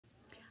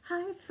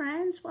Hi,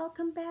 friends.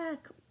 Welcome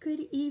back.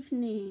 Good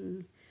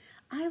evening.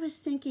 I was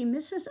thinking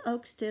Mrs.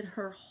 Oakes did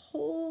her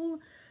whole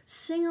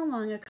sing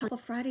along a couple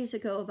Fridays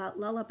ago about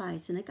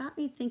lullabies, and it got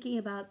me thinking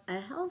about a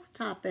health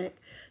topic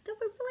that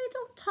we really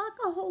don't talk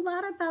a whole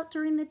lot about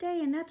during the day,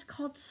 and that's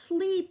called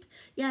sleep.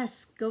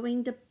 Yes,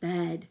 going to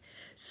bed.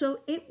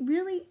 So it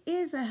really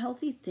is a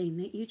healthy thing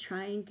that you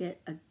try and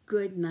get a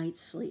good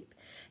night's sleep.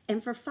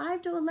 And for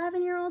 5 to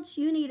 11-year-olds,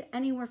 you need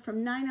anywhere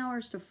from 9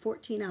 hours to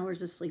 14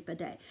 hours of sleep a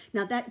day.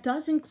 Now, that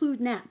does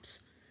include naps.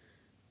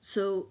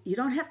 So you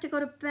don't have to go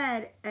to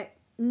bed at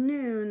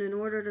noon in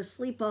order to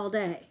sleep all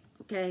day.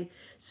 Okay,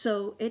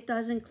 so it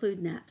does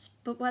include naps.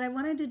 But what I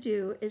wanted to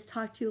do is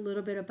talk to you a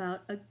little bit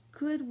about a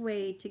good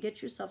way to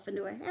get yourself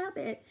into a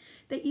habit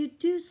that you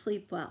do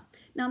sleep well.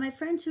 Now, my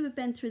friends who have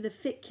been through the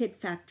Fit Kid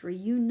Factory,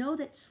 you know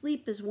that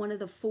sleep is one of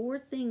the four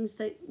things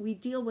that we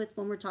deal with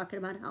when we're talking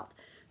about health: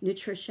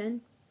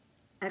 nutrition,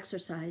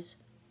 exercise,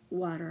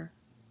 water,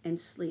 and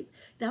sleep.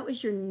 That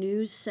was your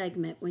news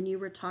segment when you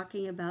were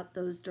talking about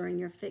those during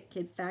your Fit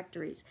Kid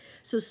Factories.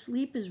 So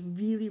sleep is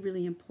really,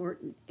 really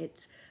important.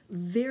 It's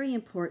very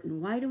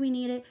important. Why do we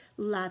need it?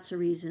 Lots of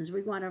reasons.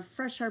 We want to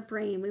refresh our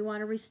brain. We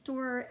want to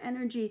restore our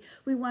energy.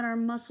 We want our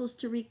muscles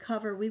to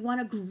recover. We want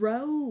to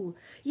grow.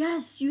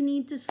 Yes, you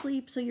need to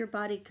sleep so your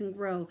body can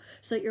grow,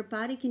 so that your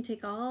body can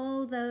take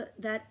all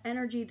that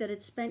energy that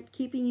it's spent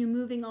keeping you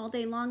moving all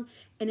day long,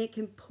 and it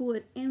can pull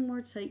it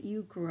inward so that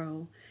you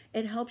grow.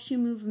 It helps you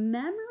move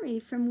memory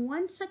from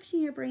one section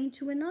of your brain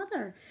to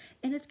another,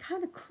 and it's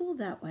kind of cool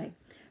that way.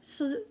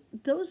 So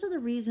those are the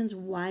reasons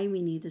why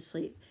we need to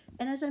sleep.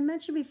 And as I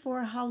mentioned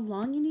before, how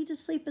long you need to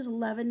sleep is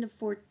 9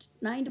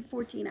 to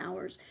 14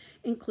 hours,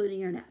 including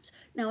your naps.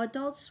 Now,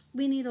 adults,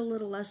 we need a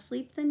little less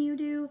sleep than you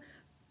do,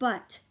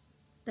 but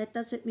that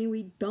doesn't mean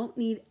we don't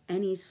need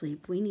any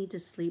sleep. We need to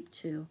sleep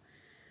too.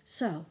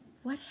 So,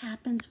 what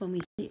happens when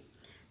we sleep?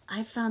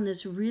 I found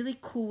this really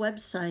cool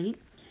website.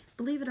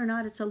 Believe it or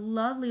not, it's a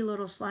lovely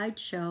little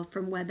slideshow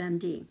from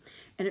WebMD.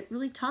 And it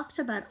really talks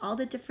about all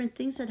the different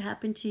things that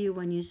happen to you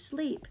when you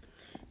sleep.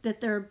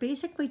 That there are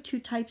basically two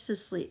types of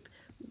sleep.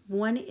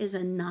 One is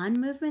a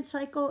non-movement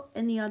cycle,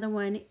 and the other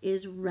one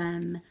is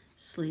REM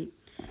sleep.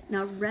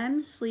 Now, REM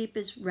sleep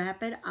is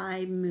rapid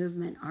eye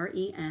movement,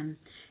 REM.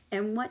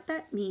 And what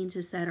that means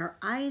is that our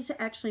eyes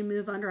actually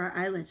move under our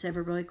eyelids. I have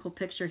a really cool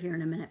picture here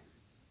in a minute.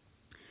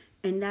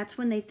 And that's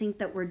when they think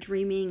that we're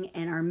dreaming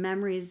and our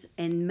memories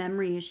and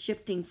memory is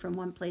shifting from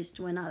one place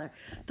to another.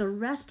 The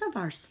rest of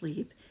our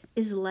sleep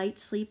is light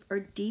sleep or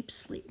deep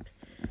sleep.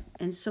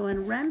 And so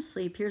in REM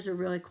sleep, here's a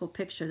really cool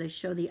picture. They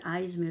show the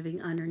eyes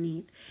moving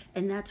underneath.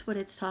 And that's what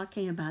it's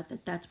talking about,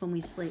 that's when we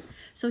sleep.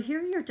 So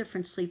here are your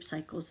different sleep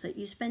cycles: that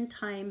you spend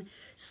time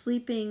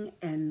sleeping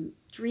and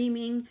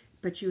dreaming,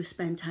 but you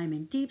spend time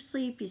in deep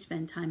sleep, you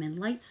spend time in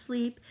light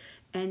sleep,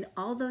 and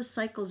all those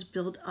cycles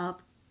build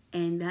up,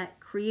 and that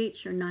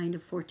creates your 9 to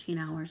 14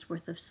 hours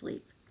worth of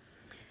sleep.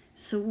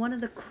 So one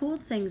of the cool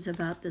things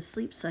about the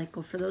sleep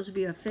cycle, for those of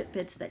you who have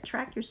Fitbits that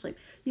track your sleep,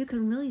 you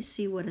can really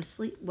see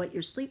what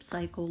your sleep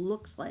cycle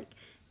looks like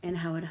and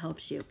how it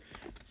helps you.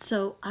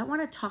 So I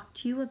want to talk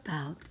to you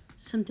about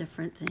some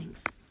different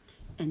things.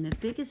 And the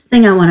biggest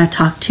thing I want to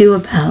talk to you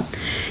about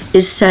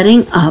is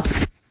setting up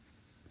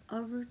a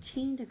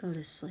routine to go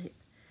to sleep.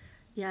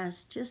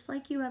 Yes, just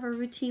like you have a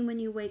routine when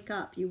you wake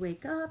up. You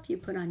wake up, you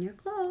put on your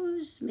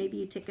clothes, maybe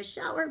you take a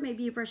shower,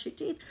 maybe you brush your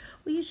teeth.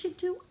 Well, you should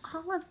do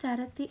all of that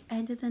at the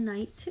end of the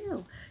night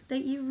too.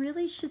 That you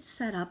really should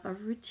set up a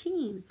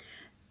routine.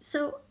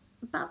 So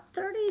about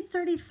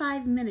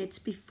 35 minutes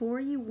before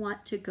you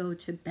want to go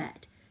to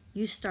bed,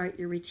 you start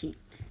your routine.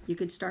 You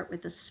could start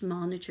with a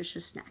small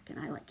nutritious snack, and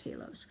I like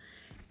Halos,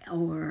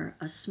 or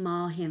a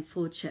small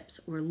handful of chips,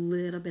 or a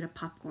little bit of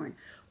popcorn,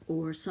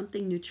 or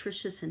something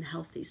nutritious and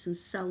healthy, some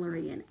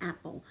celery and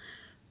apple.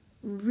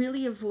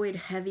 Really avoid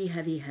heavy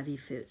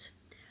foods.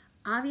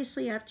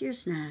 Obviously, after your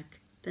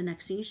snack, the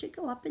next thing you should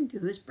go up and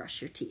do is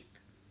brush your teeth.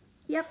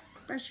 Yep,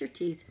 brush your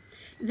teeth.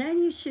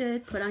 Then you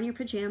should put on your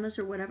pajamas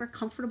or whatever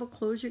comfortable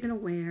clothes you're going to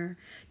wear.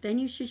 Then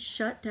you should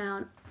shut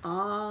down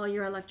all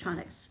your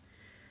electronics.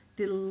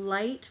 The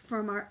light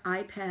from our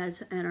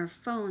iPads and our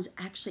phones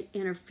actually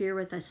interfere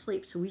with us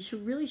sleep, so we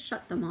should really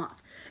shut them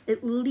off.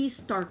 At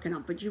least darken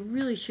them, but you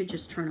really should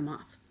just turn them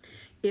off.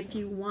 If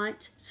you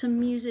want some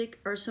music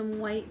or some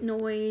white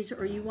noise,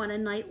 or you want a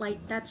night light,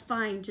 that's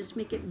fine. Just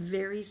make it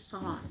very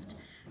soft.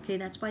 Okay,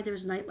 that's why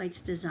there's night lights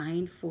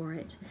designed for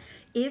it.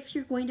 If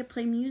you're going to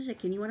play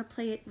music and you want to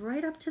play it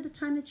right up to the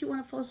time that you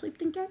want to fall asleep,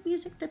 then get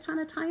music that's on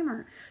a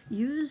timer.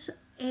 Use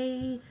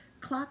a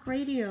clock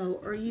radio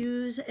or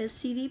use a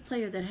CD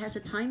player that has a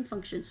time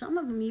function. Some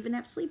of them even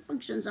have sleep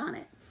functions on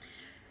it.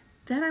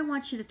 Then I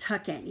want you to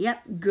tuck in.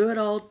 Yep, good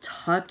old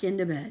tuck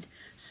into bed.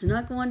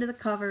 Snuggle under the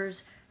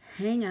covers,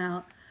 hang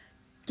out,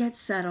 get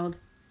settled,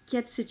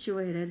 get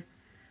situated.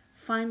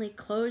 Finally,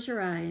 close your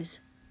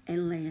eyes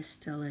and lay as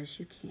still as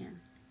you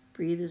can.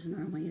 Breathe as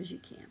normally as you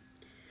can.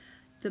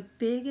 The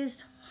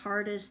biggest,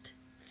 hardest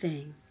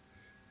thing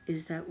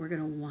is that we're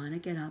going to want to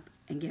get up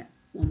and get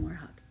one more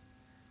hug.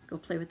 Go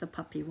play with the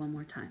puppy one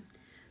more time.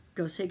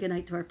 Go say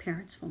goodnight to our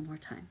parents one more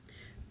time.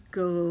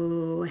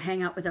 Go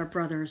hang out with our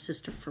brother or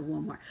sister for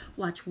one more.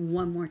 Watch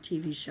one more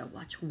TV show.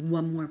 Watch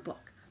one more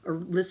book. Or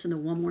listen to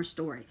one more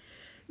story.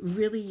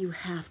 Really, you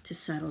have to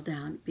settle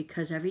down,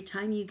 because every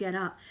time you get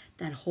up,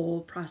 that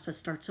whole process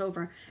starts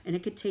over, and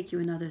it could take you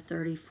another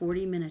 30,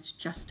 40 minutes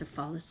just to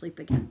fall asleep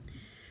again.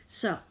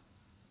 So,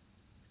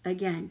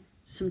 again,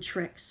 some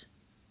tricks.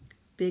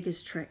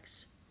 Biggest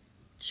tricks.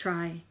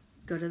 Try,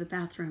 go to the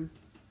bathroom,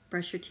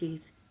 brush your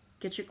teeth,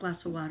 get your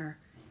glass of water,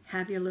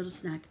 have your little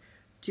snack.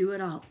 Do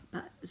it all,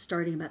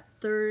 starting about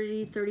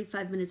 30,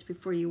 35 minutes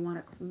before you want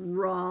to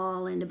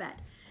crawl into bed.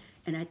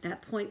 And at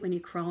that point, when you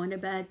crawl into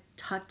bed,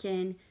 tuck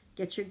in,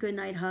 get your good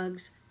night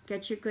hugs,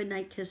 get your good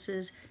night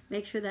kisses,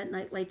 make sure that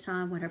night light's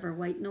on, whatever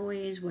white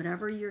noise,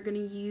 whatever you're going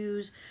to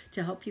use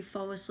to help you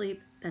fall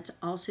asleep, that's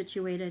all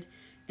situated,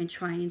 and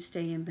try and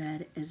stay in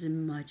bed as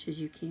much as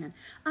you can.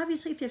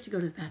 Obviously, if you have to go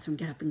to the bathroom,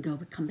 get up and go,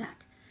 but come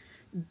back.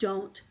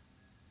 Don't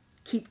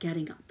keep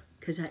getting up,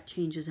 because that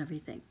changes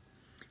everything.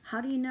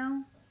 How do you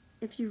know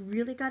if you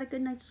really got a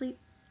good night's sleep?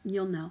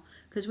 You'll know,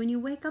 because when you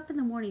wake up in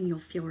the morning, you'll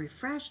feel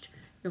refreshed,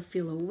 you'll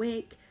feel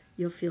awake,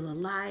 you'll feel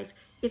alive.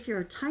 If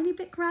you're a tiny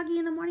bit groggy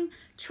in the morning,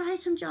 try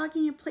some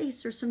jogging in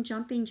place or some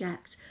jumping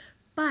jacks.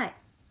 But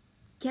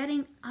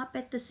getting up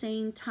at the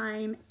same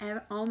time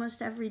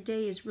almost every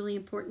day is really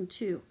important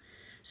too.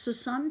 So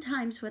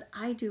sometimes what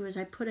I do is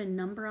I put a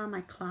number on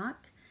my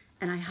clock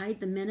and I hide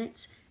the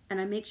minutes,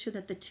 and I make sure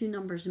that the two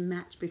numbers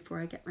match before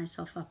I get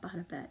myself up out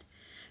of bed.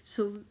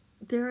 So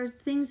there are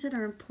things that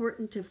are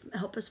important to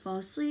help us fall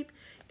asleep.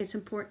 It's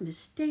important to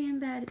stay in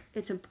bed.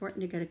 It's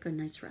important to get a good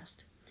night's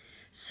rest.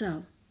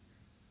 So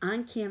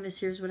on Canvas,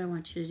 here's what I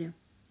want you to do.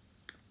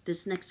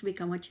 This next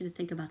week, I want you to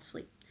think about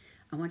sleep.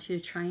 I want you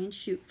to try and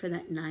shoot for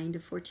that 9 to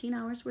 14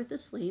 hours worth of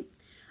sleep.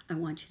 I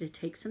want you to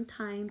take some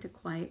time to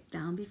quiet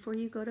down before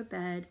you go to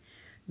bed.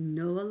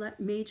 No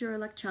major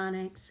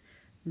electronics,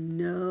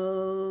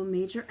 no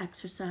major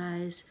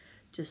exercise,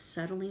 just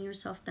settling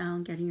yourself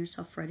down, getting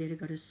yourself ready to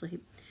go to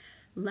sleep.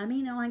 Let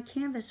me know on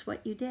Canvas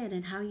what you did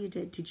and how you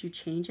did. Did you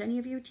change any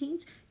of your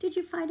routines? Did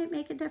you find it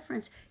make a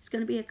difference? It's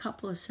going to be a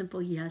couple of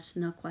simple yes,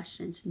 no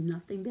questions,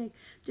 nothing big.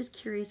 Just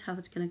curious how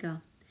it's going to go.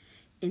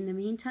 In the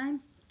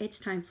meantime, it's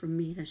time for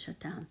me to shut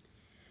down.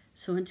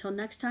 So until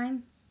next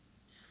time,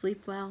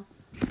 sleep well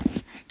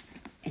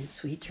and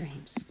sweet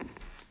dreams.